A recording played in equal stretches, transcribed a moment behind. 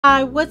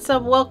Hi, what's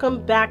up?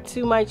 Welcome back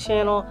to my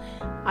channel.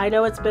 I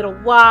know it's been a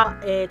while.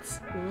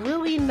 It's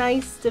really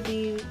nice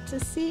to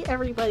see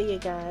everybody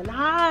again.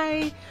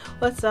 Hi,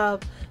 what's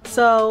up?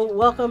 So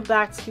welcome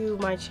back to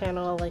my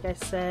channel. Like I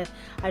said,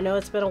 I know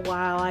it's been a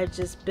while. It's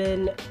just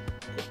been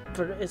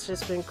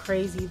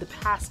crazy the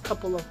past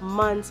couple of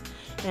months,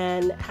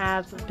 and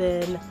have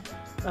been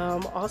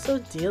also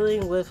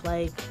dealing with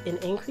like an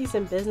increase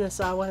in business.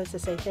 So I wanted to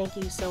say thank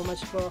you so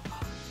much for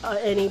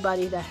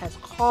anybody that has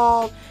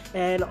called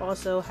and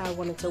also have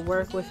wanted to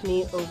work with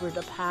me over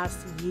the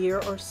past year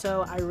or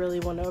so. I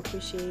really want to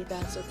appreciate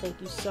that, so thank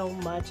you so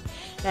much.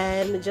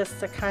 And just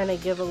to kind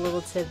of give a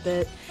little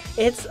tidbit,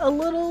 it's a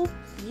little,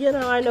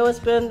 I know it's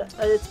been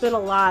a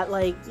lot.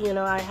 Like,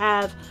 I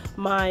have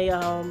my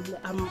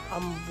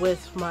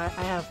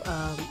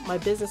my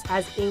business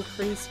has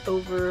increased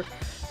over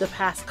the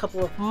past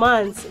couple of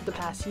months, the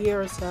past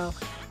year or so,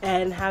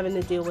 and having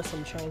to deal with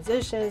some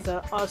transitions,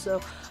 and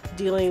also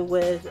dealing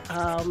with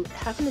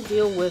having to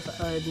deal with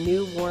a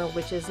newborn,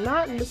 which is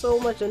not so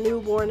much a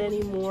newborn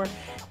anymore.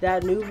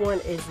 That newborn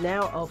is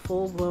now a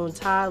full-blown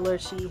toddler.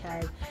 She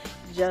had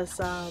just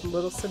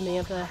little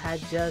Samantha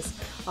had just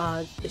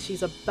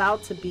she's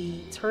about to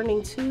be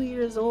turning 2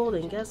 years old,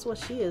 and guess what?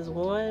 She is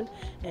 1,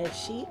 and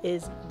she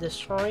is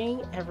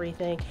destroying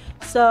everything.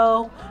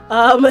 So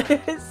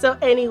so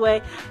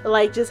anyway,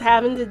 like, just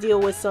having to deal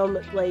with some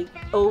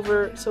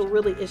so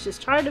really it's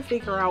just trying to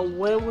figure out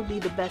when would be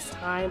the best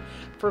time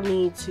for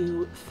me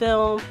to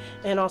film,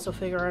 and also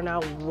figuring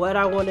out what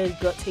I want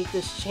to take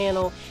this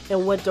channel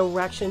and what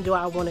direction do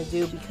I want to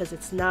do, because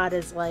it's not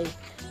as like,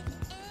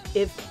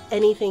 if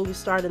anything you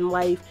start in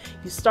life,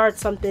 you start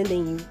something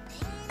and you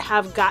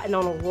have gotten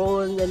on a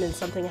roll, and then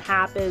something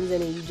happens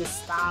and then you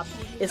just stop.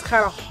 It's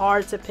kind of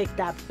hard to pick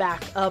that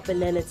back up,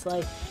 and then it's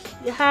like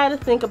you had to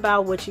think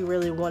about what you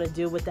really want to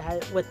do with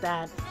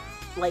that,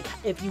 like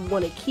if you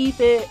want to keep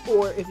it,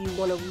 or if you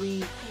want to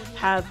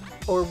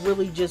or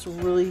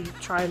really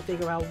try and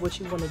figure out what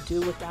you want to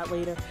do with that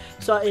later.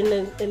 So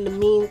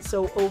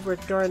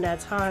during that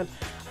time,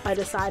 I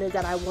decided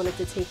that I wanted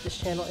to take this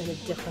channel in a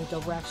different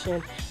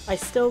direction.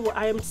 It's still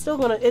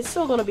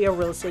gonna be a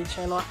real estate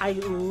channel. I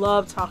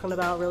love talking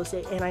about real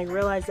estate, and I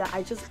realized that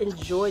I just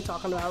enjoy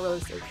talking about real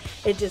estate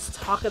and just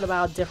talking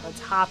about different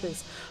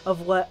topics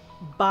of what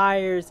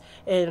buyers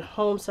and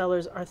home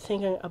sellers are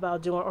thinking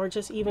about doing, or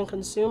just even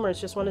consumers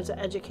just wanted to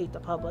educate the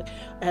public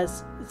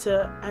as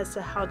to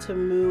how to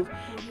move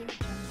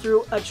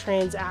through a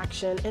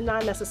transaction, and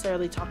not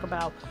necessarily talk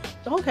about,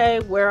 okay,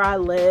 where I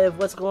live,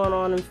 what's going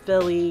on in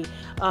Philly,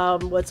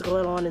 what's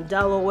going on in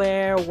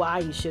Delaware, why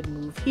you should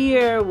move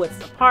here, what's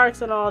the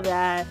parks and all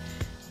that.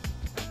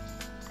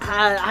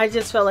 I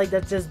just felt like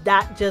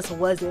that just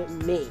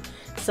wasn't me.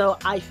 So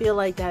I feel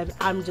like that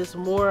I'm just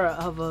more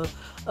of a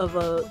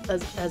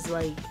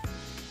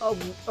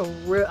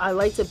real, I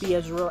like to be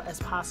as real as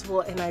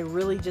possible, and I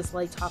really just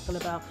like talking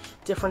about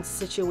different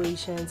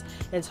situations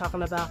and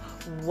talking about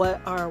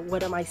what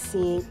am I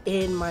seeing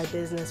in my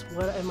business,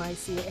 what am I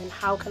seeing, and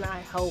how can I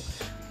help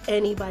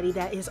anybody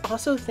that is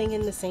also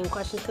thinking the same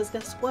question. Because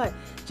guess what,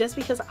 just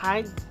because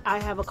I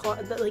have a call,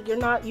 like,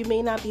 you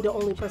may not be the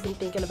only person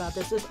thinking about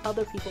this. There's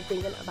other people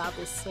thinking about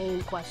the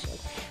same question.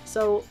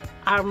 So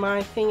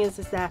my thing is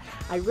that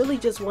I really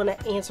just want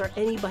to answer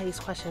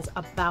anybody's questions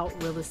about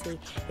real estate,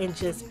 and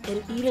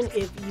even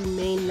if you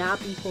may not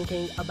be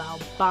thinking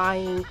about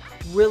buying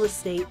real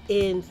estate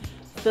in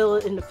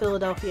the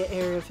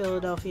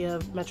Philadelphia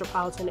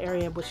metropolitan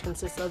area, which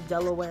consists of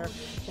Delaware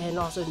and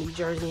also New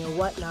Jersey and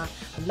whatnot.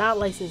 I'm not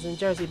licensed in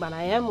Jersey, but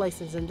I am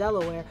licensed in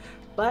Delaware.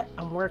 But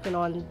I'm working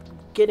on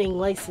getting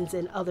licensed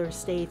in other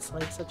states,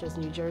 such as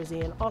New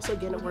Jersey, and also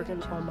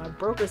working on my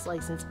broker's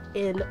license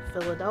in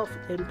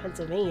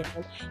Pennsylvania.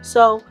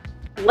 So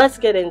let's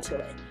get into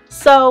it.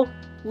 So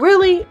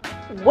really,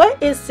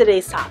 what is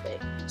today's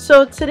topic?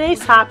 So today's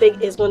topic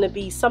is going to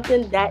be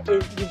something that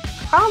you've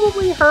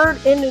probably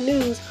heard in the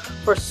news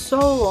for so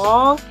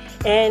long,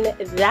 and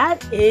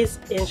that is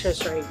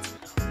interest rates.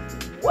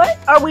 What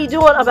are we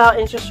doing about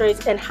interest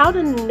rates, and how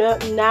to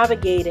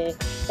navigate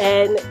it,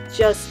 and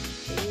just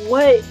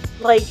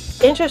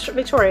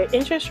Victoria,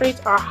 interest rates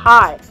are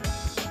high.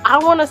 I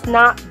want us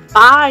not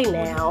buy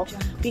now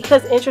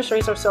because interest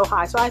rates are so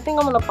high. So I think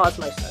I'm going to pause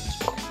my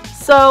search.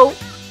 So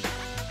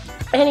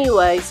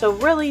anyway, so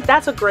really,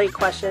 that's a great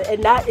question,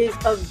 and that is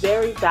a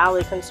very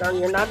valid concern.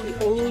 You're not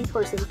the only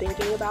person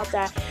thinking about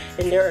that,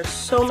 and there are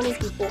so many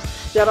people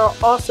that are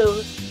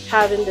also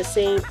having the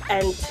same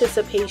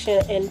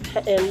anticipation and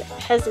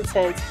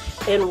hesitance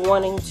in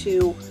wanting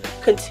to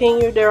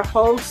continue their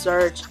home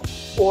search,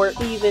 or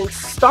even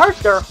start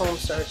their home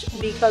search,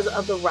 because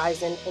of the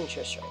rise in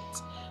interest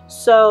rates.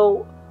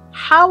 So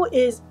how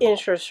is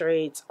interest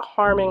rates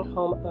harming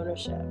home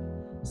ownership?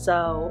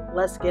 So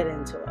let's get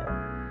into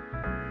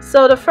it.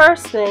 So the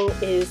first thing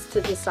is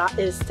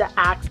to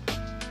ask,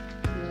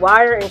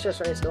 why are interest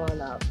rates going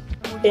up?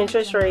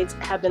 Interest rates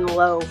have been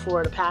low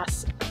for the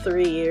past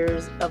 3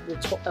 years of the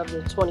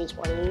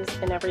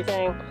 2020s and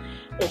everything.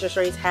 Interest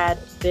rates had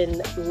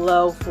been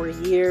low for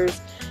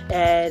years.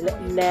 and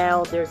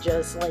now they're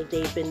just like,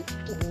 they've been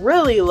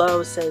really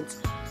low since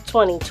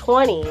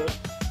 2020,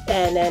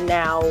 and then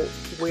now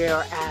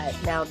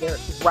now they're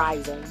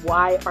rising.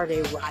 Why are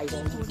they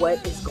rising?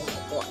 What is going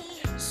on?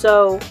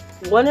 So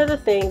one of the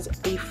things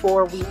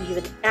before we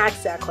even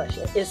ask that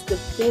question is to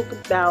think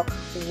about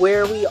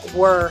where we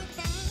were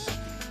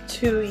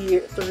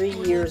 3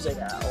 years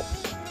ago.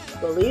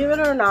 Believe it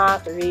or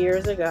not, 3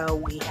 years ago,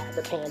 we had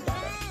the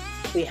pandemic.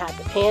 We had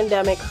the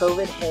pandemic,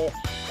 COVID hit,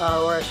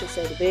 or I should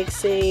say the big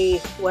C,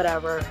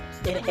 whatever,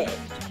 it hit.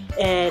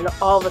 And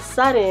all of a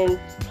sudden,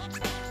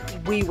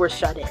 we were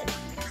shut in.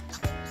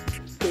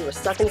 We were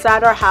stuck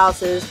inside our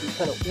houses. We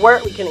couldn't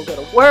work. We couldn't go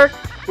to work.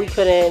 We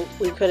couldn't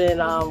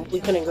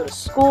go to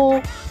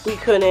school. We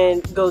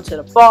couldn't go to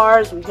the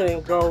bars. We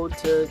couldn't go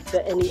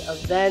to any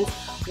events.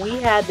 We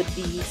had to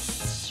be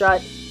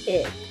shut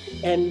in.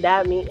 And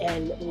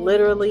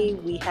literally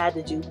we had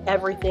to do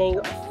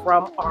everything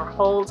from our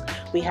homes.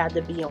 We had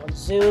to be on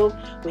Zoom.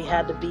 We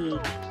had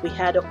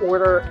to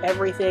order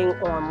everything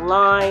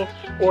online,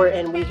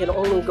 and we could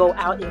only go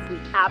out if we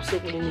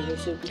absolutely needed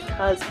to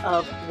because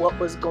of what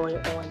was going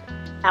on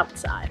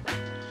outside.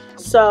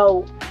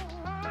 So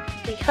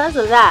because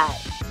of that,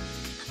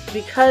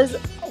 because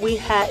we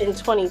had in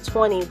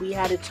 2020, we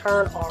had to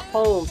turn our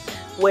homes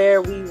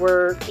where we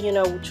were,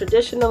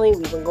 traditionally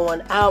we've been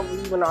going out,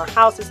 leaving our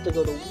houses to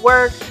go to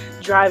work,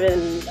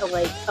 driving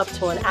like up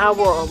to an hour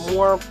or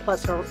more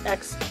plus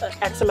X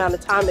amount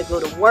of time to go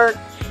to work,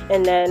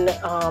 and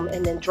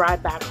then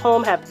drive back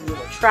home, have to deal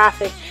with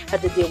traffic,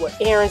 have to deal with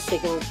errands,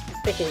 picking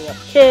up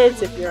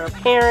kids if you're a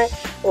parent,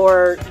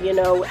 or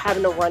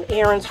having to run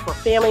errands for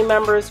family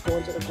members,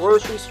 going to the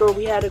grocery store.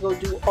 We had to go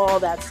do all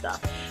that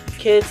stuff.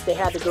 Kids, they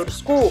had to go to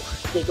school.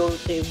 They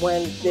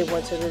went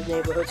to the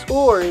neighborhood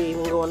school, or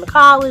even going to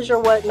college or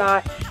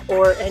whatnot,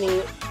 or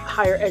any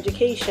higher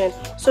education.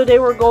 So they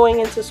were going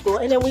into school,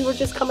 and then we were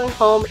just coming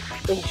home,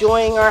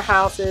 enjoying our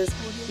houses.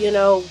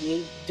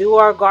 We do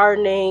our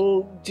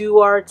gardening, do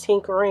our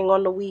tinkering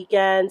on the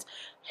weekends,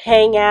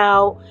 hang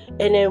out,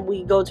 and then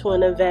we go to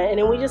an event, and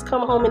then we just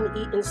come home and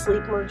eat and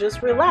sleep or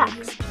just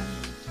relax.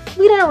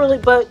 We didn't really,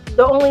 but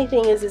the only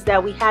thing is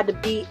that we had to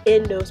be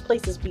in those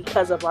places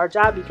because of our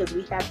job, because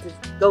we had to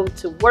go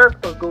to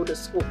work or go to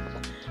school.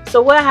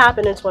 So what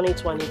happened in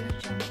 2020?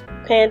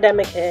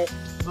 Pandemic hit,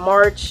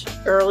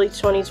 early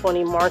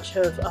 2020, March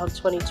of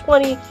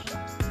 2020.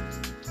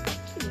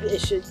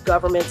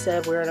 Government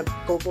said we're in a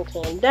global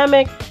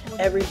pandemic.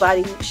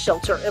 Everybody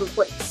shelter in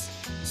place.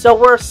 So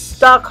we're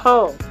stuck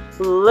home.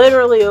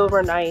 Literally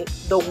overnight,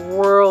 the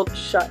world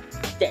shut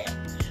down.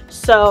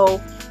 So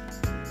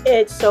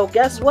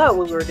guess what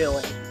we were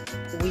doing?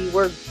 We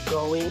were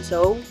going,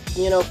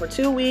 for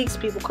 2 weeks,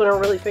 people couldn't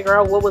really figure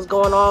out what was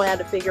going on. We had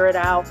to figure it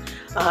out.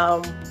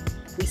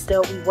 We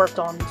worked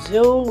on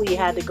Zoom. We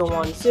had to go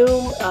on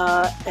Zoom,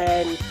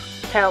 and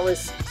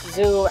countless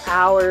Zoom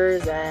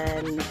hours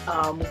and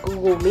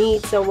Google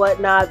Meets and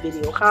whatnot,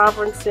 video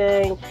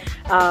conferencing.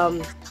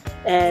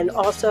 And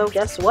also,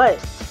 guess what?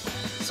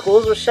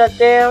 Schools were shut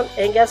down,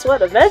 and guess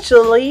what?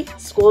 Eventually,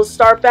 schools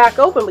start back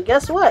open. But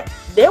guess what?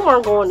 They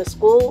weren't going to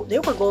school. They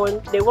weren't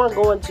going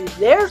to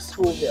their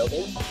school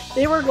building.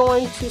 They were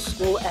going to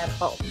school at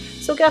home.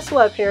 So guess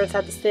what? Parents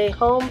had to stay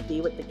home,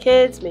 be with the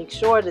kids, make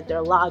sure that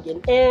they're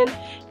logging in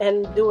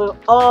and doing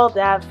all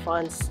that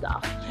fun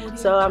stuff.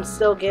 So I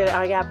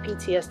got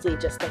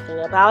PTSD just thinking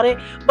about it.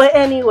 But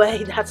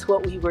anyway, that's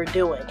what we were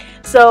doing.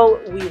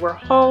 So we were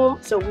home.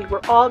 So we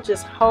were all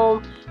just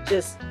home,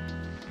 just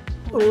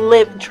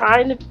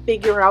trying to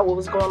figure out what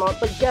was going on.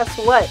 But guess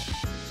what?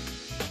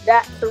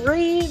 That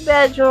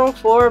 3-bedroom,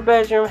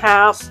 4-bedroom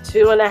house,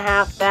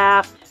 2.5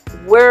 bath,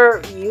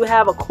 where you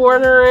have a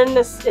corner in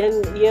this,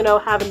 and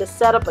having to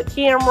set up a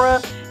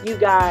camera, you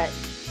got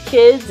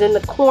kids in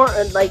the corner,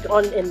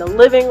 in the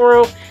living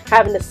room,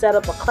 having to set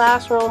up a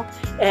classroom,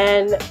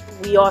 and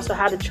we also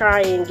had to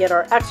try and get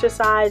our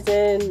exercise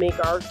in,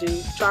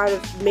 try to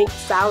make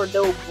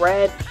sourdough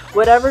bread,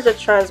 whatever the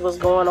trends was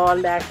going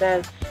on back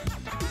then.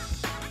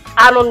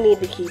 I don't need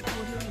to keep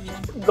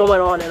going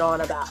on and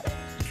on about it.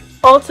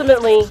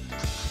 Ultimately,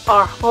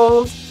 our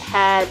homes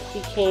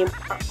became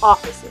our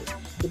offices.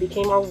 They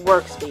became our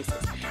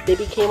workspaces. They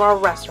became our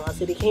restaurants.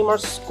 They became our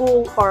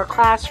school, our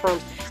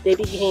classrooms. They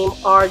became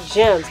our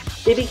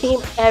gyms. They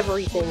became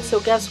everything. So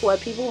guess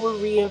what? People were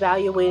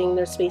reevaluating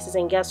their spaces,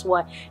 and guess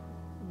what?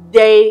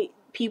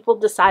 People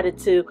decided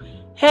to,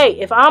 hey,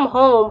 if I'm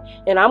home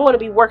and I'm going to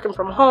be working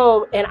from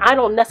home and I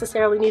don't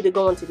necessarily need to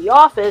go into the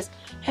office,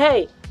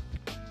 hey,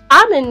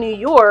 I'm in New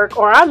York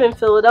or I'm in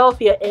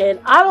Philadelphia and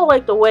I don't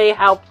like the way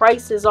how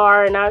prices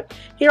are, and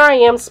here I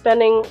am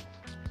spending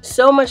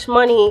so much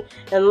money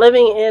and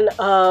living in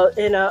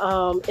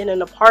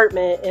an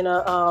apartment in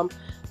a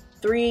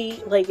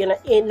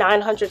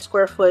 900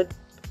 square foot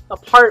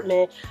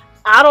apartment.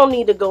 I don't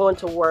need to go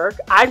into work.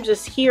 I'm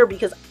just here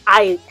because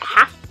I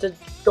have to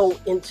go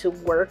into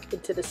work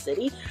into the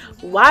city.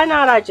 Why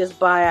not I just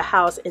buy a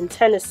house in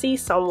Tennessee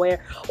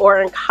somewhere,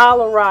 or in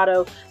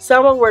Colorado,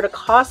 somewhere where the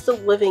cost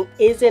of living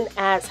isn't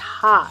as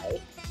high,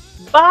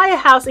 buy a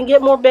house and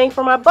get more bang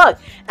for my buck.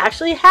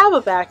 Actually have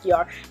a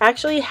backyard,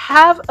 actually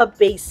have a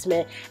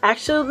basement,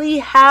 actually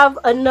have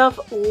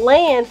enough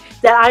land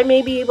that I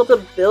may be able to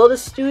build a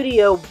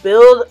studio,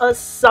 build a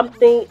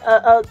something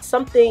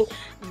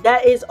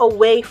that is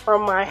away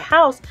from my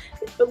house,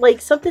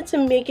 like something to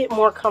make it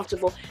more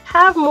comfortable,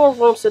 have more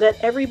room so that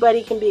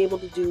everybody can be able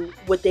to do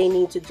what they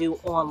need to do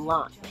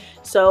online.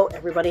 So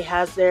everybody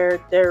has their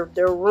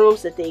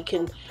rooms that they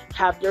can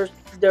have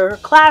their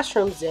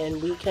classrooms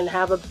in. We can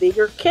have a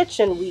bigger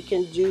kitchen.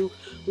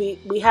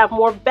 We have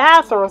more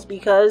bathrooms,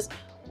 because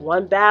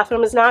one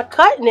bathroom is not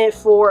cutting it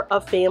for a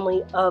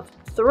family of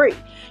 3.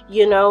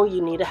 You know,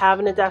 you need to have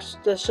an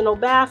additional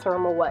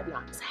bathroom or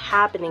whatnot. It's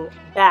happening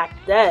back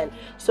then.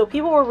 So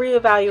people were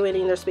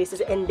reevaluating their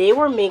spaces and they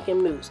were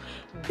making moves.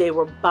 They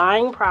were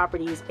buying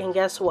properties, and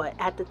guess what?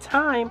 At the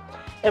time,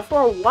 and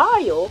for a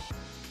while,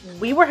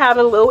 we were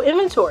having low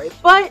inventory,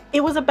 but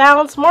it was a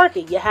balanced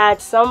market. You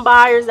had some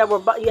buyers that were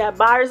buying, you had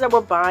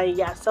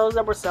sellers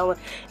that were selling.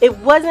 It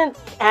wasn't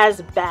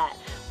as bad,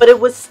 but it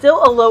was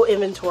still a low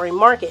inventory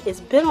market. It's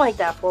been like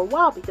that for a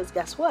while, because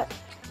guess what?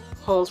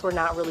 Homes were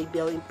not really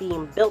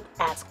being built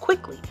as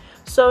quickly.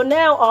 So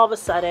now all of a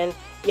sudden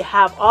you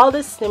have all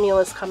this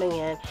stimulus coming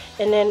in,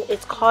 and then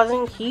it's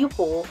causing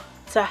people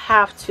to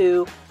have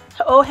to,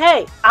 oh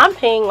hey, I'm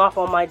paying off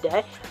on my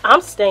debt,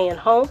 I'm staying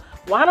home,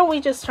 why don't we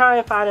just try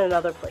and find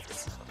another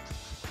place?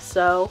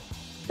 So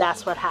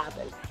that's what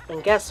happened.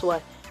 And guess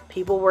what?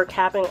 People were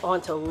capping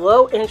onto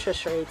low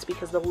interest rates,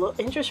 because the low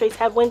interest rates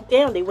have went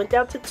down. They went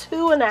down to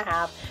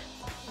 2.5%,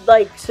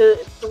 like to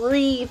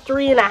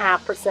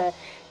 3.5%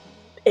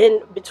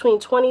 in between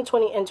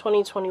 2020 and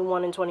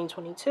 2021 and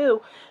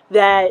 2022.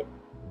 That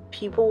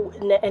people,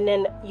 and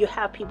then you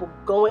have people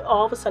going,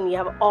 all of a sudden you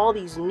have all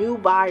these new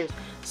buyers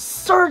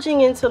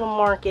surging into the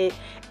market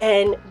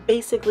and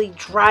basically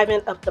driving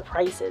up the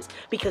prices,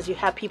 because you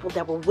have people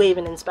that were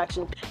waiving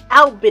inspection,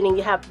 outbidding.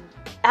 You have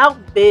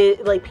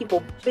outbid, like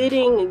people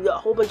bidding, a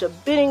whole bunch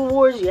of bidding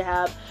wars. You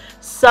have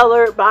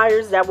seller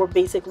buyers that were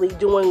basically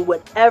doing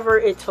whatever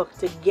it took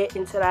to get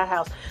into that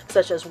house,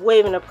 such as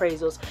waiving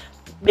appraisals,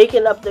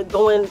 making up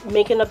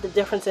the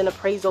difference in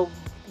appraisal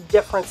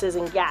differences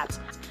and gaps,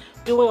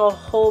 doing a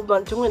whole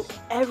bunch, doing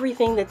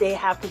everything that they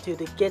have to do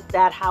to get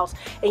that house.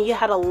 And you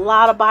had a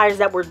lot of buyers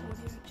that were,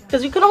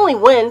 because you could only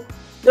win,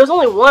 there's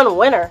only one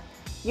winner.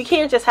 You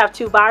can't just have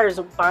 2 buyers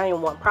buying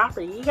one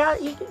property.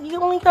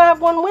 You only can have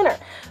one winner.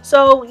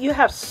 So you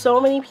have so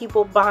many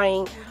people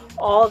buying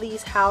all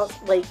these houses,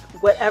 like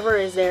whatever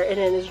is there, and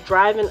then it's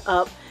driving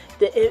up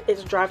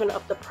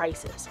the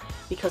prices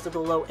because of the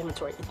low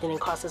inventory. It didn't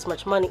cost as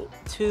much money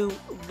to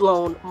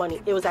loan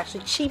money. It was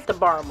actually cheap to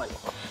borrow money.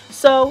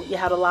 So you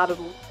had a lot of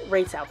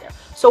rates out there.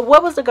 So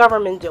what was the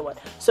government doing?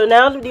 So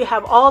now that you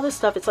have all this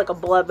stuff, it's like a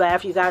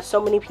bloodbath. You got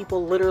so many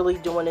people literally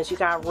doing this. You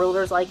got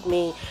realtors like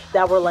me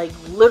that were like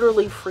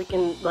literally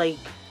freaking like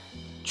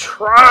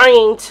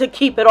trying to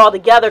keep it all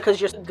together, because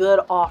there's good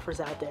offers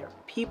out there.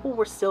 People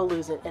were still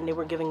losing, and they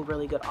were giving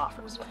really good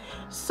offers.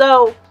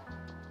 So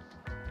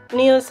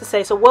needless to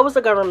say, so what was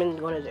the government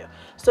going to do?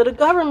 So the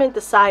government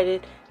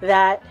decided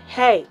that,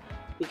 hey,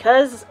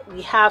 because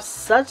we have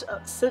such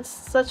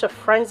a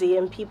frenzy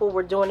and people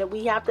were doing it,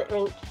 we have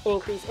to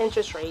increase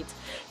interest rates,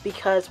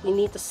 because we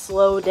need to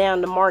slow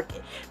down the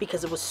market,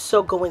 because it was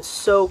going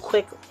so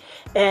quickly.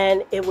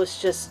 And it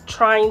was just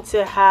trying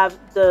to have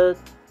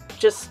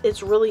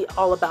it's really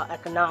all about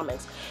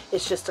economics.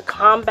 It's just to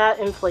combat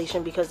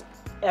inflation, because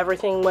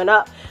everything went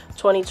up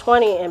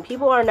 2020, and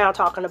people are now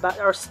talking about,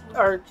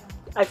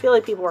 I feel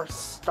like people are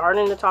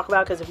starting to talk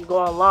about, because if you go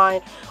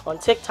online, on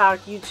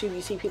TikTok, YouTube,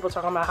 you see people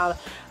talking about how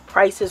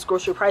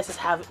grocery prices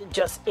have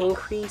just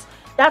increased.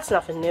 That's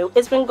nothing new.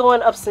 It's been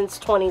going up since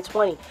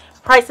 2020.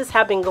 Prices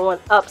have been going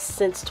up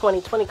since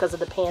 2020 because of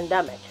the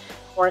pandemic.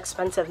 More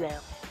expensive now.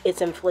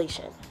 It's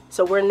inflation.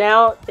 So we're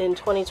now in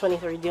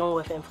 2023 dealing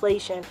with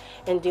inflation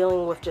and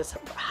dealing with just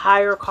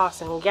higher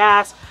costs in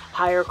gas,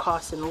 higher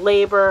costs in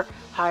labor,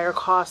 higher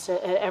costs, and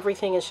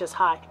everything is just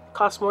high.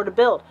 Costs more to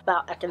build.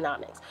 About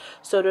economics.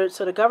 So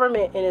the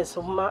government in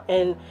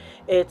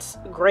its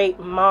great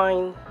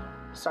mind,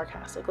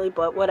 sarcastically,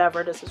 but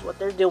whatever, this is what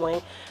they're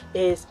doing,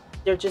 is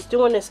they're just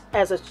doing this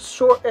as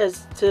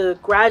to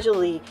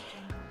gradually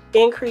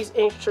increase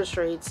interest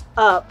rates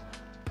up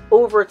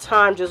over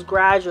time, just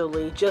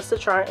gradually, just to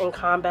try and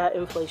combat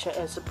inflation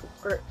and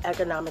support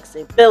economic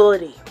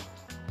stability.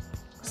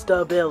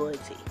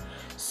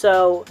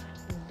 So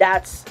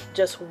that's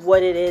just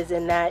what it is,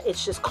 in that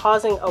it's just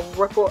causing a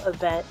ripple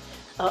effect,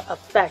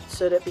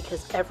 so that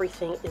because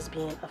everything is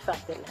being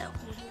affected now.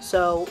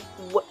 So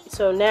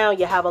now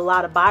you have a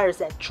lot of buyers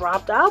that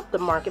dropped out the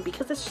market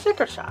because it's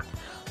sticker shock.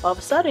 All of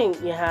a sudden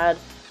you had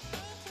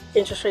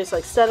interest rates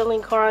like steadily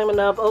climbing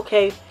up.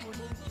 Okay,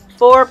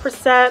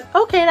 4%,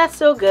 okay, that's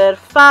still good.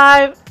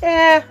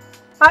 5%,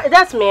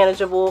 that's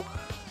manageable.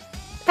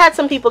 Had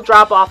some people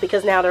drop off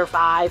because now they're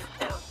 5%.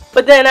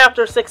 But then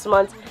after 6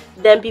 months,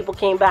 then people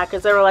came back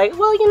because they were like,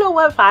 well, you know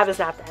what, 5 is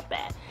not that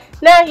bad.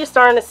 Now you're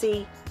starting to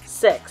see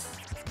 6,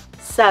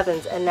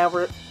 7s, and now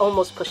we're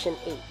almost pushing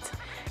 8.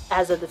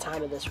 as of the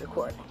time of this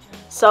recording.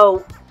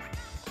 So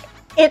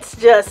it's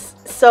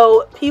just,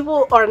 so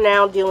people are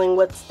now dealing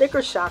with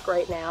sticker shock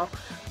right now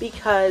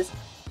because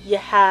you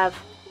have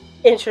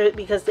interest,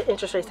 because the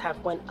interest rates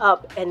have went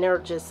up, and they're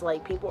just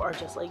like, people are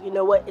just like, you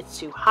know what, it's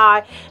too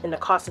high, and the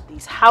cost of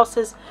these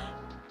houses,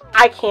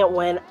 I can't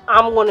win.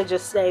 I'm going to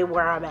just stay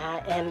where I'm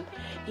at, and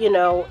you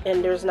know,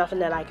 and there's nothing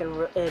that I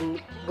can,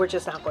 and we're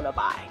just not going to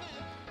buy.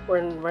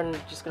 We're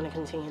just going to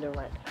continue to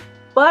rent.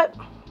 But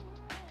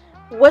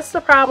what's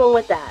the problem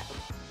with that?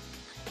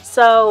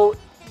 So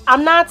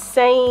I'm not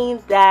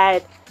saying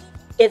that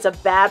it's a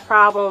bad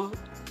problem.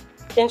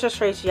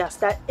 Interest rates, yes,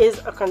 that is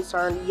a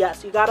concern.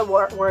 Yes, you got to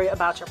worry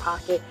about your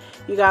pocket.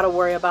 You got to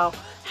worry about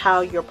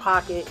how your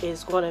pocket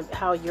is going to,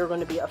 how you're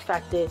going to be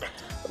affected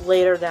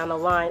later down the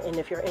line. And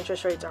if your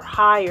interest rates are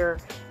higher,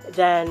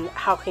 then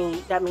how can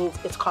you, that means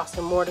it's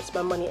costing more to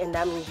spend money, and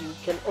that means you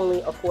can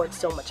only afford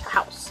so much a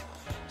house.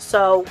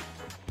 So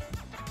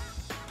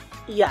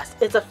yes,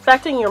 it's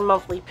affecting your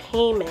monthly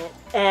payment,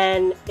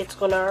 and it's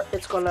gonna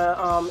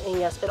and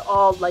yes, it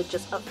all like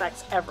just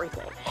affects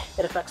everything.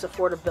 It affects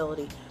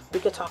affordability. We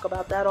could talk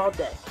about that all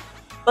day,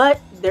 but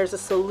there's a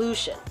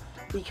solution,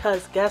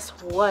 because guess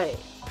what?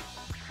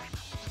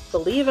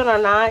 Believe it or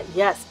not,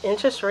 yes,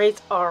 interest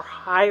rates are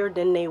higher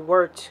than they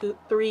were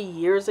 2-3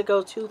 years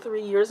ago.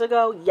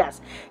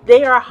 Yes,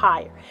 they are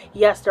higher.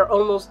 Yes,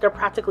 they're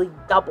practically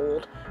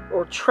doubled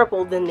or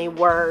tripled than they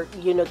were,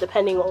 you know,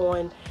 depending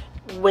on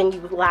when you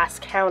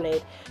last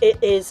counted.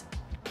 It's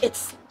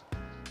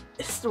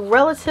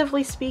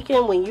relatively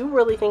speaking, when you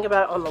really think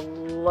about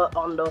it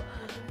on the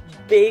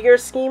bigger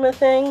scheme of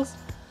things,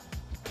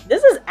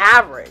 this is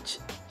average.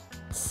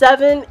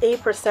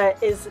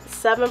 7-8% is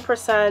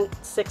 7%,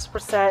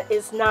 6%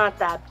 is not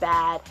that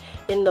bad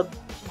in the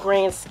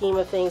grand scheme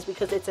of things,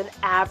 because it's an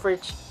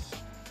average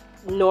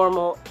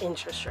normal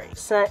interest rate.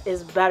 Percent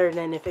is better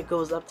than if it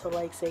goes up to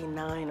like say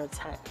 9 or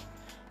 10.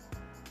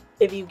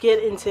 If you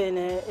get into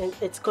it,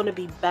 it's going to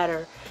be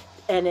better.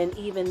 And then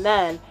even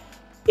then,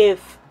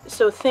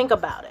 so think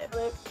about it.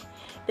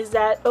 Is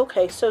that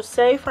okay? So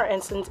say for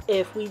instance,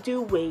 if we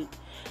do wait,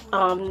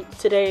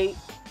 today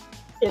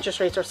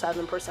interest rates are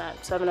 7%,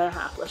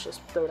 7.5%. Let's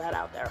just throw that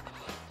out there.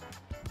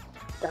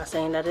 Not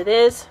saying that it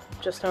is,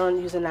 just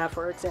using that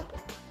for example.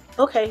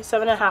 Okay,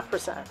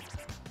 7.5%.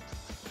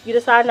 You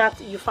decide not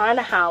to, you find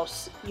a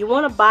house, you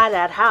want to buy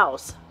that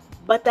house,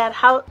 but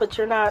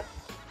you're not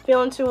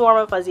feeling too warm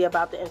and fuzzy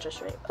about the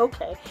interest rate.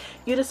 Okay,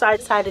 you decide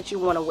that you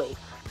want to wait.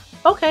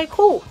 Okay,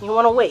 cool, you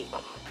want to wait.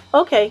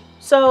 Okay,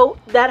 so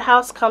that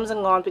house comes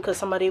and gone because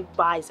somebody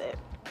buys it.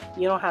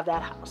 You don't have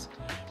that house.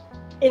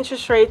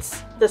 Interest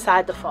rates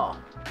decide to fall.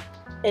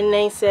 And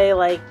they say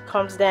like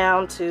comes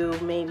down to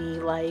maybe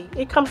like,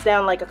 it comes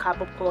down like a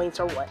couple points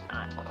or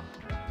whatnot.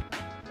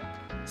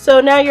 So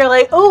now you're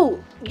like,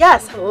 oh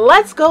yes,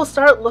 let's go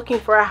start looking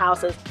for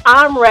houses.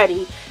 I'm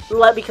ready,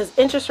 because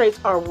interest rates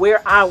are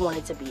where I want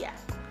it to be at.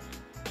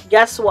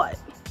 Guess what?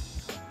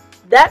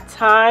 That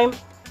time,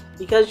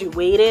 because you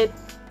waited,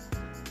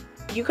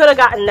 you could have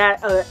gotten that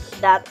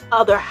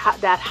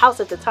house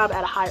at the time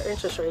at a higher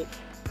interest rate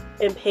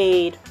and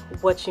paid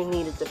what you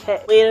needed to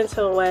pay. Wait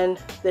until when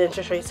the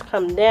interest rates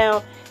come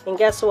down, and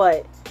guess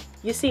what?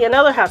 You see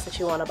another house that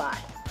you want to buy.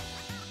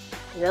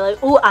 And you're like,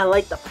 oh, I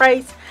like the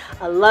price,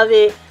 I love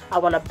it, I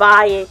want to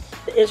buy it.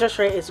 The interest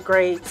rate is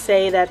great.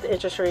 Say that the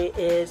interest rate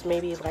is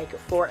maybe like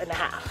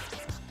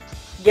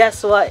 4.5.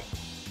 Guess what?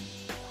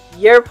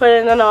 You're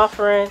putting an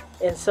offer in,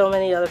 and so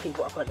many other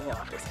people are putting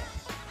offers in.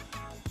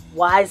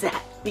 Why is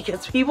that?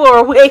 Because people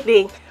are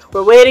waiting.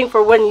 We're waiting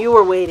for when you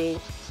were waiting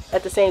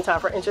at the same time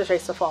for interest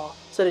rates to fall,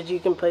 so that you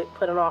can put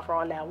an offer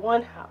on that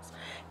one house.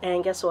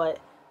 And guess what?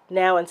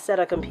 Now instead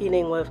of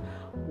competing with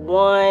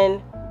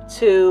 1,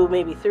 2,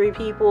 maybe 3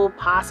 people,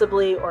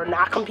 possibly, or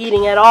not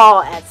competing at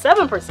all at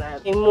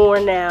 7%, and more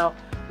now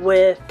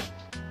with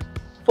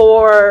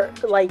 4,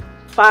 like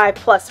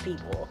 5+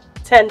 people,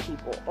 10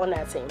 people on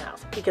that same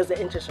house, because the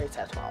interest rates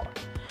have fallen.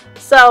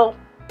 So,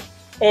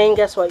 and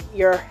guess what?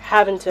 You're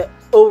having to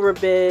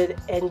overbid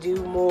and do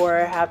more,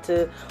 have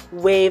to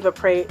waive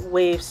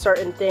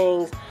certain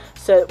things,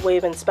 so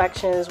waive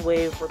inspections,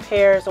 waive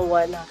repairs and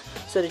whatnot,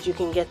 so that you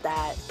can get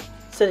that,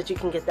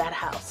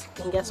 house.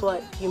 And guess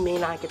what? You may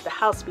not get the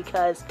house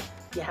because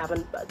you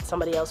haven't,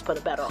 somebody else put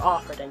a better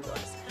offer than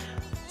yours.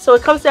 So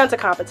it comes down to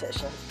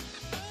competition.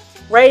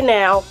 Right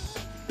now,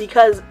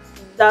 because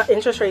the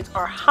interest rates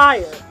are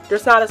higher,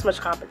 there's not as much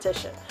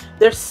competition.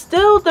 There's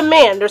still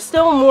demand. There's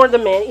still more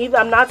demand.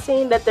 I'm not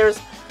saying that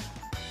there's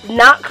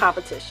not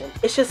competition.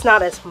 It's just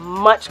not as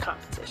much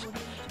competition.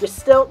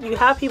 You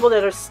have people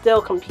that are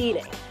still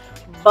competing,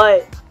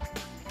 but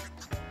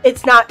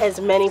it's not as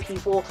many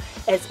people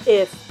as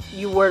if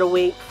you were to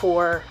wait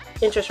for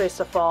interest rates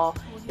to fall,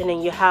 and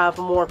then you have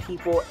more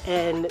people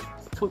and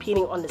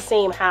competing on the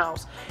same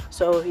house.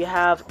 So if you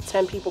have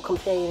 10 people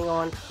competing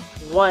on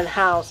one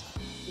house,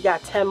 you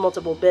got 10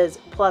 multiple bids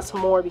plus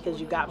more,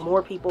 because you got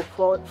more people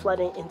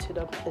flooding into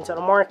the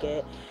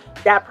market.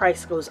 That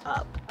price goes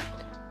up.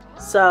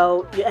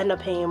 So you end up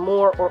paying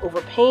more or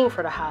overpaying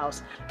for the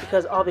house,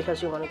 because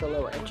you want to go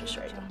lower interest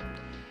rate.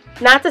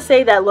 Not to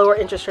say that lower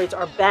interest rates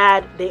are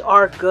bad. They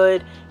are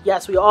good.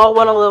 Yes, we all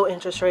want a low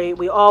interest rate.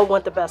 We all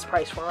want the best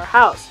price for our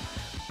house.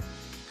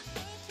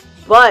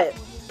 But,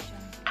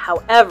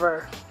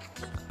 however,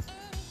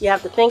 you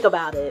have to think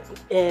about it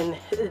in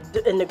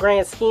the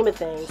grand scheme of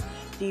things.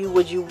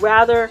 Would you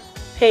rather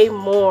pay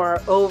more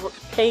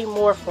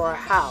for a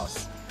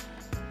house,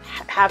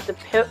 have to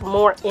put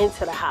more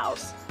into the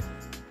house,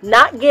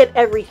 not get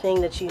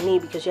everything that you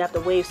need because you have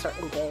to waive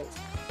certain things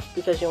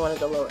because you wanted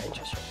the lower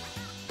interest rate?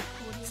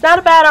 It's not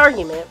a bad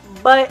argument,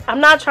 but I'm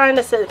not trying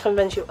to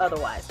convince you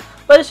otherwise.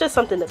 But it's just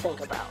something to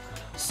think about.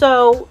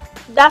 So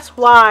that's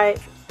why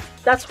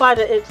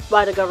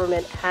the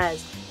government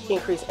has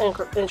increased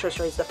interest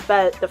rates. The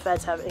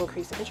feds have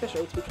increased interest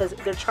rates because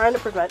they're trying to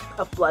prevent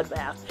a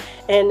bloodbath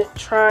and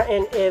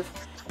trying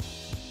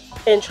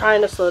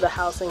to slow the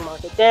housing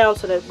market down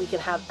so that we can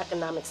have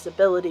economic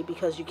stability.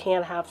 Because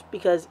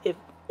if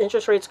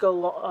interest rates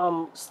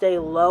stay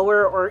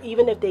lower, or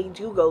even if they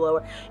do go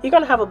lower, you're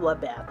going to have a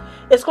bloodbath.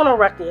 It's going to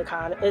wreck the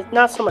economy. It's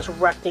not so much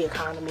wreck the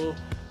economy.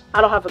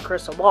 I don't have a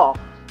crystal ball,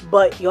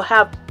 but you'll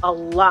have a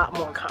lot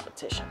more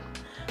competition.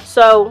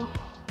 So,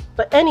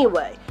 but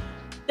anyway,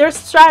 there's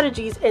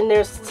strategies and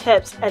there's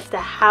tips as to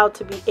how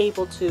to be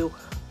able to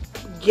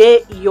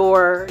get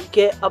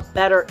a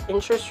better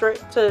interest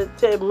rate, to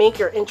make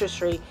your interest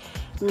rate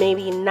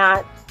maybe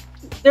not.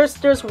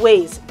 There's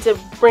ways to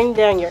bring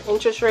down your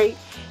interest rate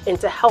and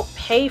to help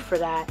pay for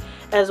that,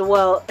 as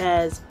well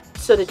as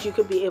so that you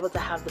could be able to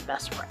have the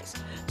best price.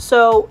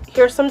 So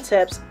here's some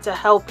tips to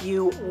help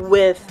you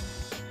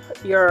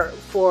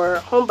for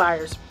home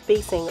buyers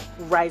facing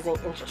rising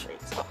interest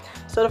rates.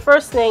 So the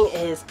first thing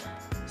is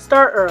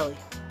start early.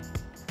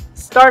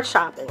 Start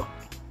shopping.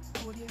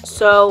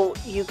 So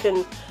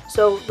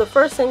the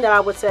first thing that I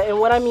would say, and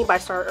what I mean by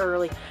start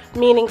early,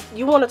 meaning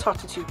you want to talk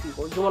to two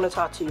people. You want to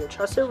talk to your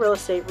trusted real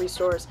estate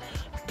resource,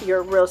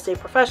 your real estate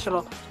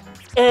professional,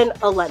 and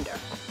a lender.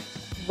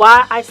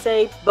 Why I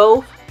say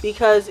both?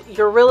 Because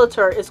your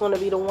realtor is going to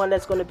be the one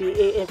that's going to be,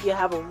 if you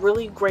have a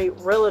really great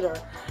realtor,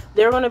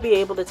 they're going to be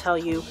able to tell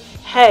you,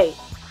 hey,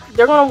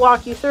 they're going to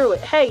walk you through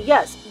it. Hey,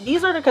 yes,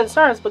 these are the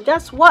concerns, but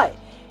guess what?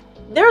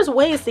 There's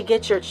ways to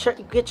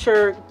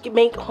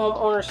make home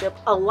ownership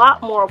a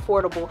lot more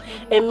affordable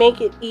and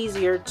make it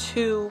easier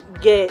to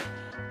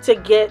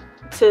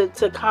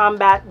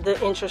combat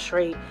the interest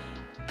rate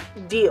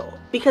deal.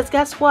 Because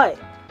guess what?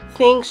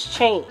 Things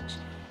change.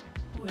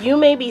 You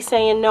may be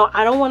saying, no,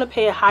 I don't want to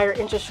pay a higher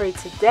interest rate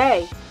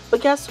today.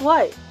 But guess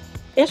what?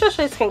 Interest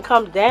rates can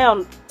come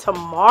down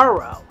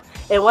tomorrow.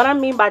 And what I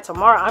mean by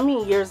tomorrow, I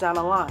mean years down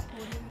the line.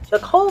 The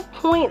whole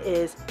point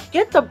is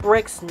get the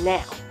bricks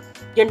now.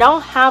 You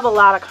don't have a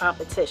lot of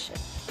competition.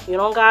 You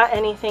don't got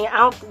anything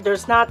out.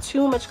 There's not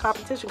too much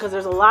competition because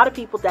there's a lot of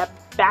people that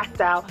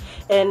backed out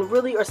and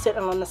really are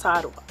sitting on the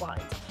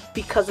sidelines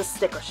because of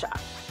sticker shock.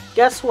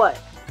 Guess what?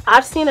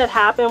 I've seen it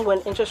happen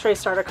when interest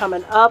rates started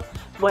coming up,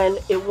 when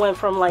it went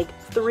from like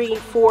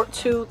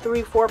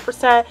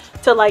 3-4%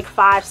 to like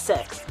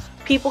 5-6.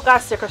 People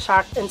got sticker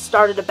shock and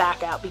started to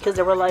back out because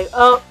they were like,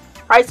 oh,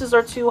 prices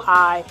are too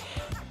high,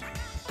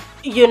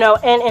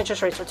 and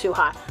interest rates are too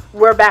high.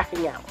 We're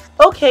backing out.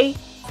 Okay,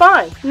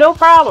 fine, no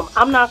problem.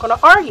 I'm not going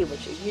to argue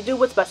with you. You do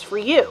what's best for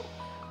you.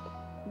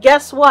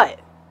 Guess what?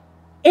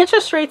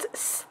 Interest rates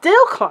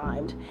still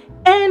climbed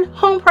and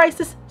home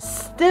prices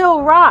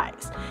still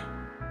rise.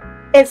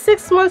 And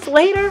 6 months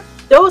later,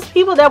 those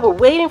people that were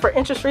waiting for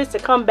interest rates to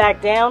come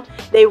back down,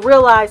 they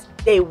realized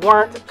they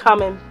weren't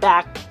coming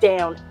back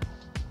down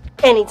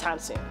anytime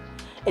soon.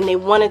 And they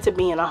wanted to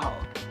be in a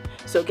home.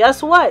 So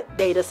guess what?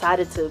 They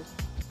decided to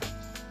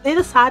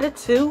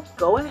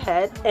go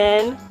ahead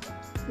and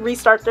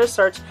restart their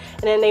search,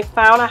 and then they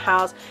found a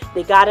house.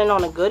 They got in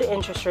on a good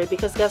interest rate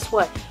because guess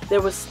what?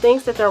 There was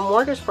things that their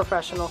mortgage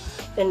professional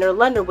and their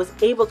lender was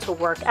able to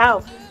work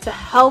out to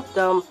help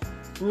them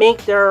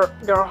make their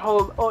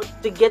home, or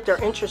to get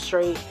their interest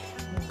rate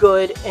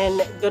good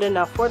and good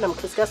enough for them.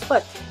 Because guess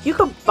what? You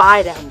could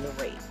buy down your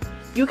rate.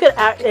 You could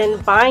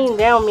and buying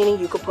down meaning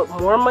you could put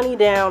more money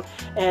down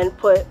and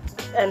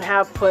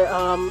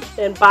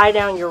buy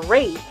down your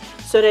rate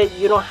so that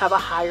you don't have a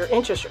higher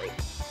interest rate.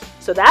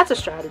 So that's a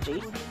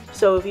strategy.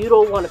 So if you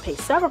don't want to pay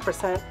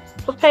 7%,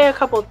 but pay a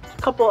couple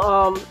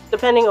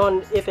depending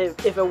on if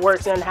it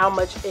works and how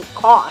much it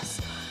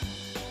costs.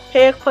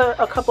 Pay a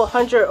couple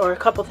 $100 or a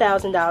couple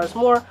 $1,000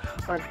 more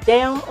or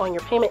down on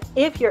your payment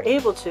if you're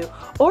able to,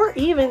 or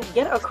even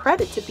get a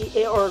credit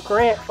or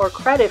grant or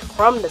credit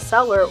from the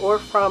seller or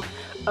from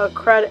a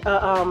credit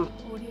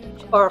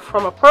or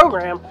from a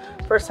program,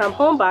 first-time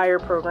home buyer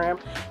program,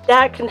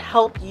 that can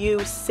help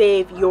you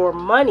save your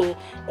money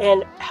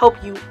and help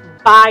you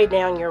buy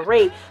down your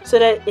rate, so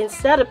that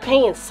instead of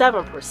paying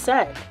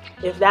 7%,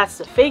 if that's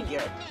the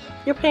figure,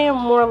 you're paying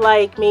more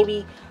like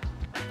maybe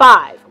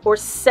 5 or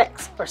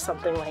 6 or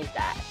something like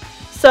that.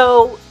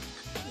 So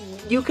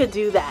you could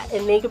do that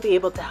and they could be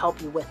able to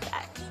help you with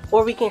that,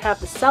 or we can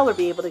have the seller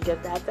be able to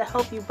get that to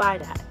help you buy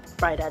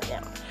that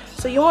down.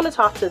 So you want to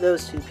talk to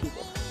those two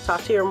people.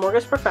 Talk to your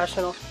mortgage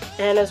professional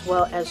and as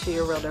well as to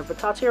your realtor. But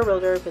talk to your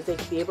realtor because they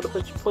can be able to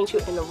point you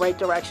in the right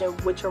direction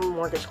with your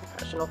mortgage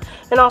professional,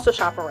 and also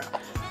shop around.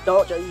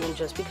 Don't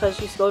just because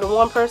you go to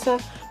one person,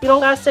 you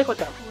don't gotta stick with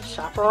them.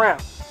 Shop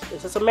around.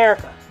 This is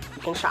America.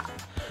 You can shop.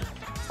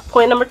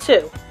 Point number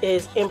 2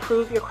 is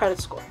improve your credit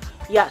score.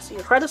 Yes,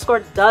 your credit score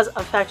does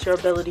affect your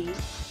ability,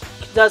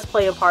 does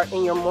play a part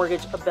in your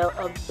mortgage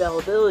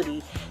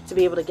availability to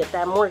be able to get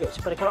that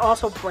mortgage, but it can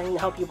also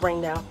help you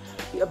bring down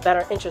a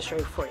better interest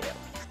rate for you.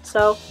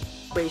 So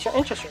raise your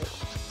interest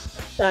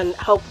rate and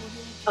help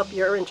up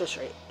your interest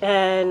rate,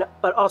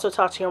 but also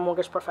talk to your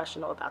mortgage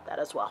professional about that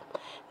as well.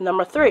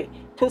 Number 3,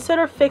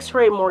 consider fixed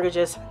rate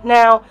mortgages.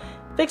 Now,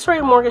 fixed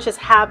rate mortgages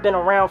have been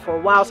around for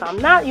a while, so I'm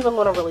not even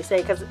going to really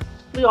say, because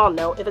we all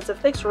know if it's a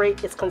fixed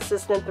rate, it's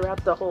consistent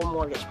throughout the whole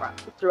mortgage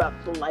throughout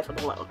the life of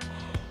the loan.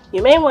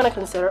 You may want to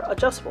consider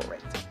adjustable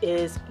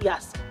rates.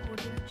 Yes,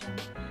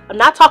 I'm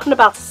not talking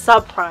about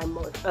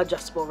subprime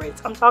adjustable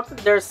rates. I'm talking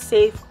there's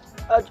safe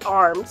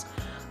arms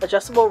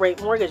adjustable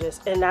rate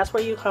mortgages, and that's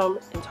where you come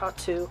and talk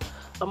to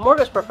a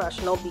mortgage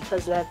professional,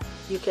 because then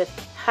you could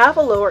have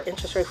a lower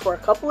interest rate for a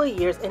couple of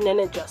years and then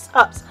it just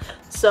ups.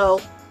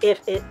 So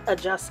if it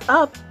adjusts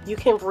up, you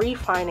can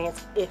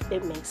refinance if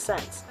it makes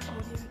sense.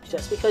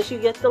 Just because you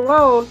get the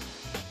loan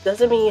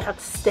doesn't mean you have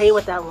to stay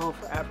with that loan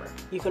forever.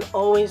 You can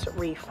always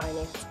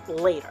refinance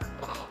later.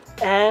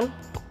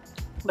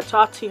 But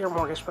talk to your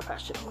mortgage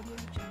professional.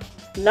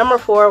 Number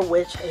 4,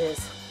 which is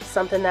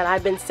something that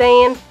I've been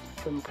saying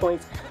from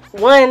points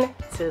 1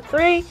 to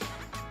 3,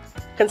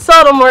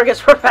 consult a mortgage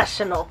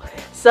professional.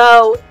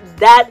 So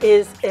that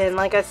is, and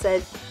like I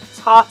said,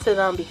 talk to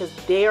them because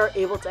they are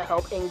able to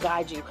help and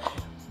guide you.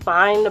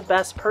 Find the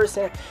best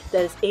person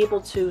that is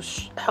able to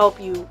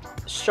help you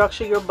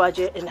structure your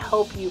budget and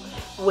help you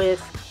with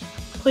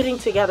putting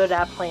together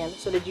that plan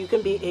so that you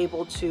can be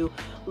able to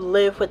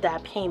live with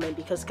that payment.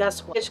 Because guess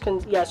what?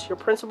 Yes, your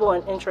principal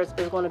and interest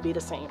is going to be the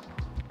same.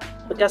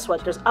 But guess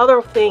what? There's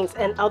other things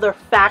and other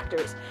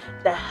factors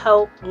that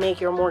help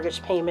make your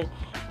mortgage payment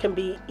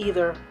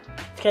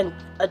can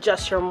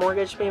adjust your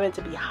mortgage payment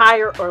to be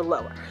higher or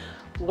lower.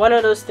 One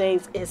of those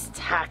things is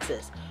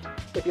taxes.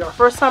 If you're a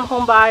first-time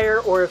home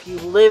buyer or if you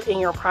live in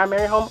your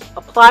primary home,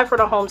 apply for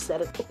the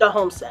homestead.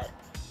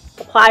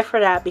 Apply for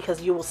that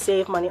because you will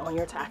save money on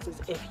your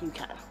taxes if you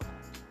can.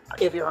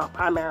 If you're a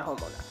primary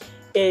homeowner,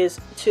 is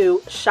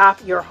to shop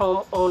your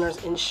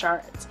homeowner's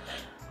insurance.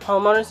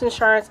 Homeowner's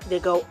insurance, they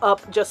go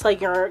up just like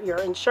your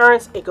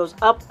insurance. It goes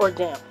up or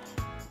down.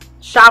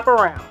 Shop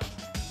around.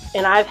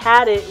 And I've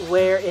had it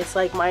where it's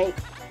like my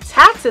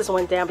taxes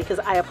went down because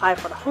I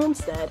applied for the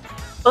homestead,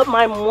 but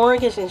my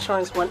mortgage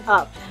insurance went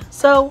up.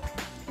 So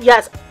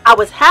yes, I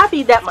was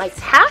happy that my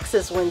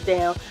taxes went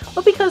down,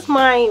 but because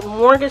my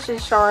mortgage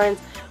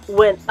insurance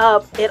went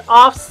up, it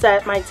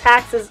offset my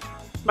taxes.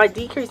 My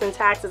decrease in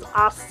taxes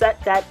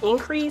offset that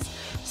increase.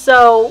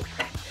 So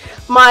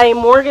my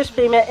mortgage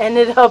payment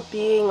ended up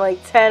being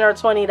like $10 or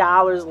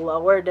 $20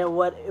 lower than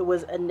what it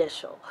was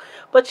initial.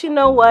 But you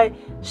know what?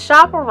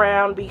 Shop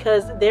around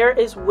because there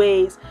is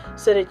ways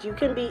so that you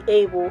can be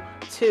able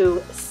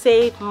to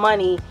save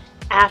money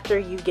after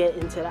you get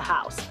into the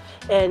house.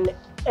 And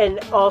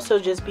also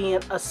just being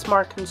a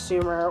smart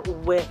consumer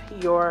with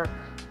your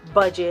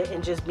budget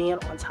and just being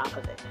on top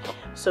of it.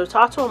 So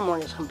talk to a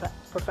mortgage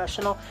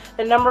professional.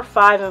 And number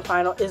 5 and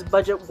final is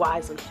budget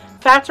wisely.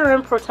 Factor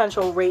in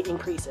potential rate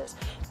increases.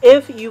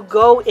 If you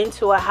go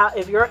into a house,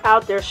 if you're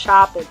out there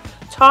shopping,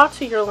 talk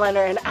to your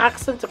lender and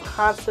ask them to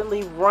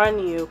constantly run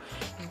you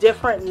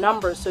different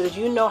numbers so that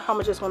you know how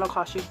much it's going to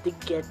cost you to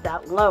get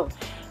that loan.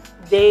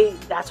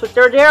 That's what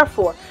they're there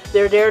for.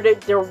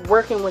 They're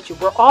working with you.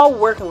 We're all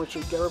working with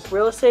you. Your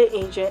real estate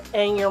agent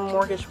and your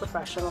mortgage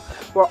professional.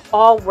 We're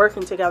all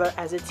working together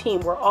as a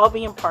team. We're all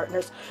being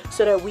partners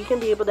so that we can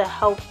be able to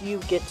help you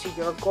get to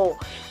your goal.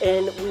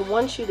 And we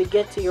want you to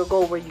get to your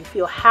goal where you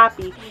feel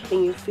happy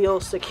and you feel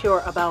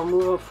secure about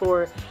moving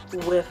forward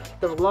with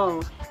the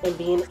loan and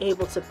being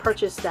able to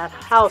purchase that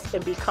house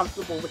and be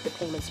comfortable with the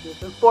payments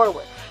moving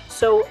forward.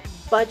 So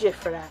budget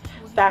for that.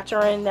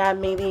 Factor in that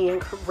maybe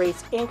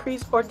rates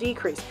increase or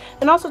decrease,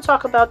 and also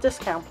talk about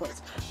discount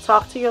points.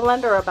 Talk to your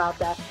lender about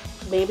that.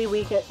 Maybe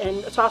we can,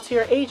 and talk to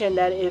your agent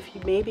that if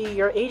maybe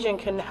your agent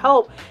can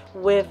help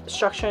with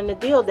structuring the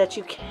deal that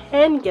you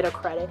can get a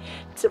credit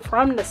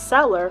from the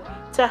seller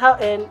to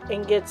help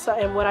and get some.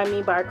 And what I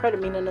mean by a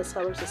credit, meaning the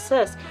seller's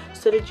assist,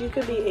 so that you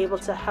could be able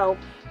to help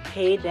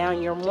pay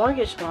down your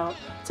mortgage loan,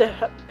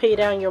 to pay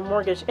down your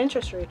mortgage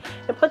interest rate,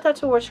 and put that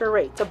towards your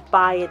rate to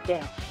buy it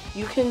down.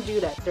 You can do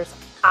that. There's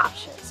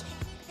options.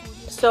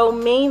 So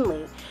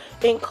mainly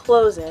in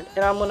closing,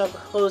 and I'm going to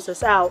close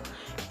this out,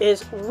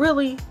 is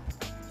really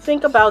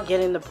think about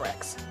getting the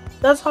bricks.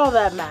 That's all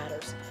that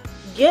matters.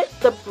 Get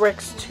the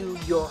bricks to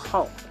your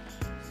home.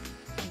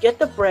 Get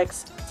the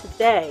bricks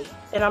today.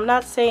 And I'm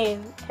not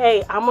saying,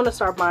 hey, I'm going to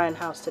start buying a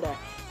house today.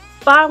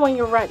 Buy when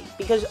you're ready,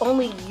 because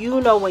only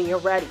you know when you're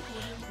ready.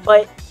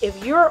 But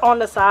if you're on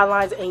the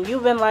sidelines and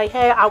you've been like,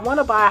 hey, I want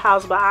to buy a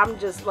house, but I'm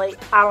just like,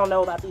 I don't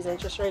know about these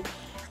interest rates,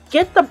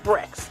 get the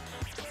bricks.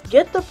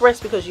 Get the bricks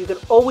because you can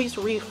always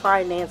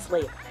refinance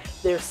later.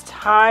 There's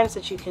times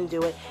that you can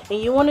do it,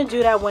 and you want to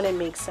do that when it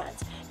makes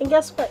sense. And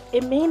guess what?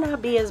 It may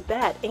not be as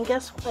bad. And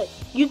guess what?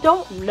 You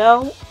don't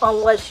know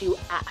unless you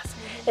ask.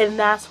 And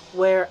that's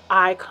where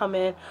I come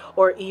in,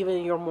 or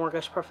even your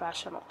mortgage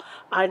professional.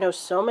 I know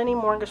so many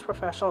mortgage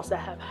professionals that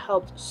have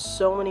helped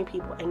so many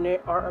people, and they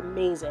are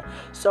amazing.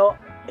 So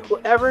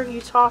whoever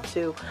you talk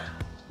to,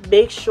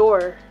 make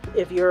sure,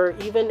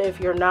 even if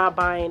you're not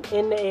buying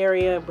in the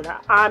area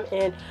that I'm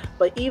in,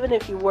 but even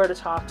if you were to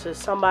talk to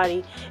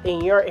somebody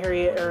in your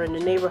area or in the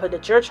neighborhood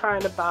that you're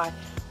trying to buy,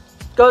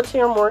 go to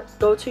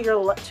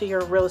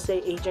your real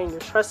estate agent, your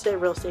trusted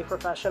real estate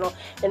professional,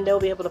 and they'll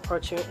be able to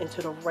approach you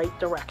into the right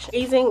direction.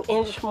 Raising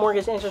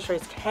mortgage interest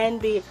rates can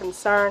be a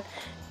concern.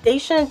 They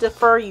shouldn't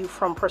deter you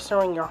from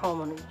pursuing your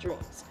homeowner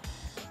dreams.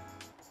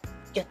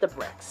 Get the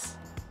bricks.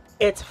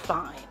 It's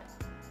fine.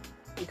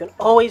 You can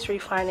always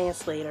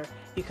refinance later.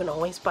 You can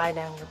always buy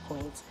down your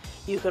points.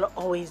 You can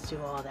always do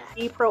all that.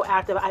 Be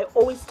proactive. I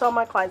always tell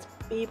my clients,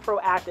 be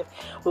proactive.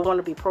 We want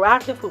to be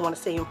proactive. We want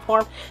to stay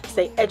informed,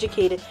 stay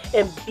educated,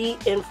 and be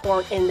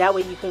informed. And that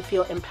way you can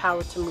feel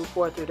empowered to move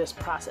forward through this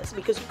process,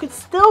 because you could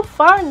still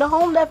find the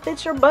home that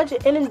fits your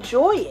budget and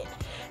enjoy it.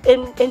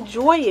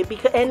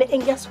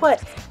 And guess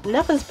what?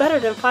 Nothing's better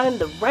than finding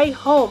the right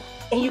home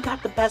and you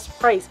got the best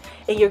price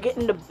and you're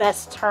getting the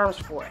best terms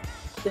for it.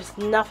 There's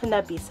nothing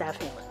that beats that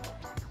feeling.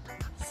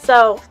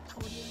 So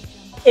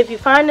if you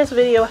find this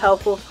video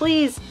helpful,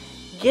 please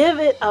give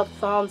it a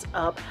thumbs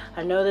up.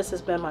 I know this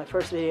has been my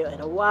first video in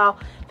a while.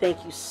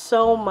 Thank you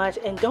so much.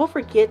 And don't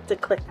forget to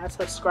click that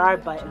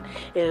subscribe button.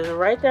 It is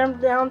right there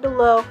down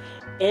below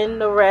in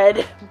the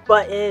red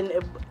button.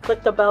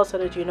 Click the bell so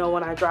that you know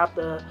when I drop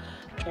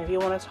if you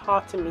want to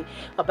talk to me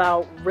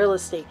about real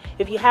estate.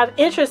 If you have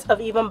interest of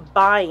even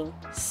buying,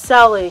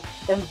 selling,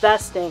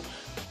 investing,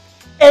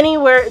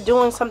 anywhere,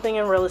 doing something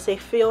in real estate,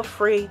 feel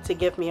free to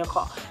give me a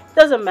call.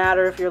 Doesn't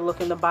matter if you're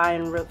looking to buy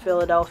in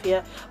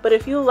Philadelphia, but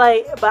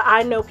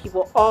I know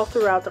people all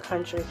throughout the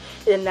country,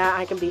 and that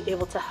I can be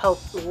able to help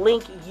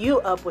link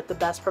you up with the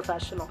best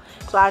professional.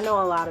 So I know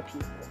a lot of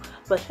people.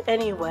 But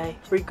anyway,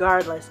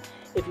 regardless,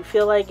 if you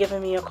feel like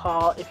giving me a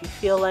call, if you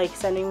feel like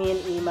sending me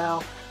an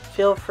email,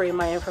 feel free.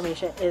 My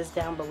information is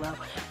down below.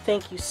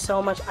 Thank you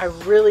so much. I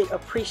really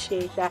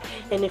appreciate that.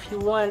 And if you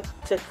want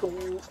to,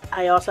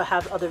 I also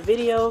have other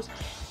videos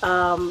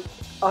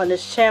on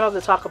this channel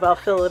to talk about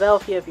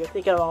Philadelphia if you're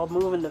thinking about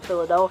moving to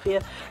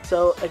Philadelphia.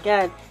 So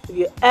again, if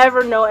you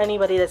ever know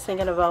anybody that's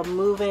thinking about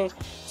moving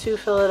to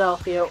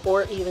Philadelphia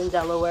or even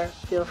Delaware,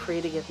 feel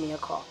free to give me a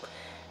call.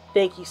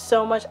 Thank you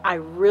so much. I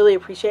really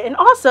appreciate it. And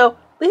also,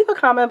 leave a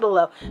comment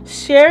below.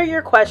 Share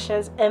your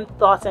questions and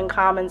thoughts and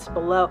comments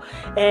below.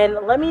 And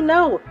let me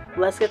know.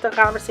 Let's get the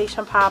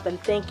conversation popping.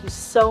 Thank you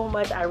so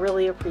much. I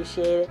really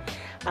appreciate it.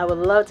 I would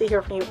love to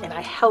hear from you. And I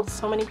help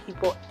so many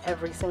people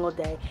every single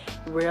day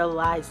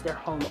realize their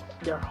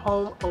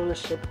home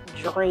ownership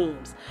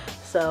dreams.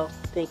 So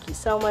thank you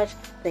so much.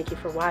 Thank you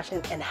for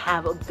watching and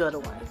have a good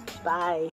one. Bye.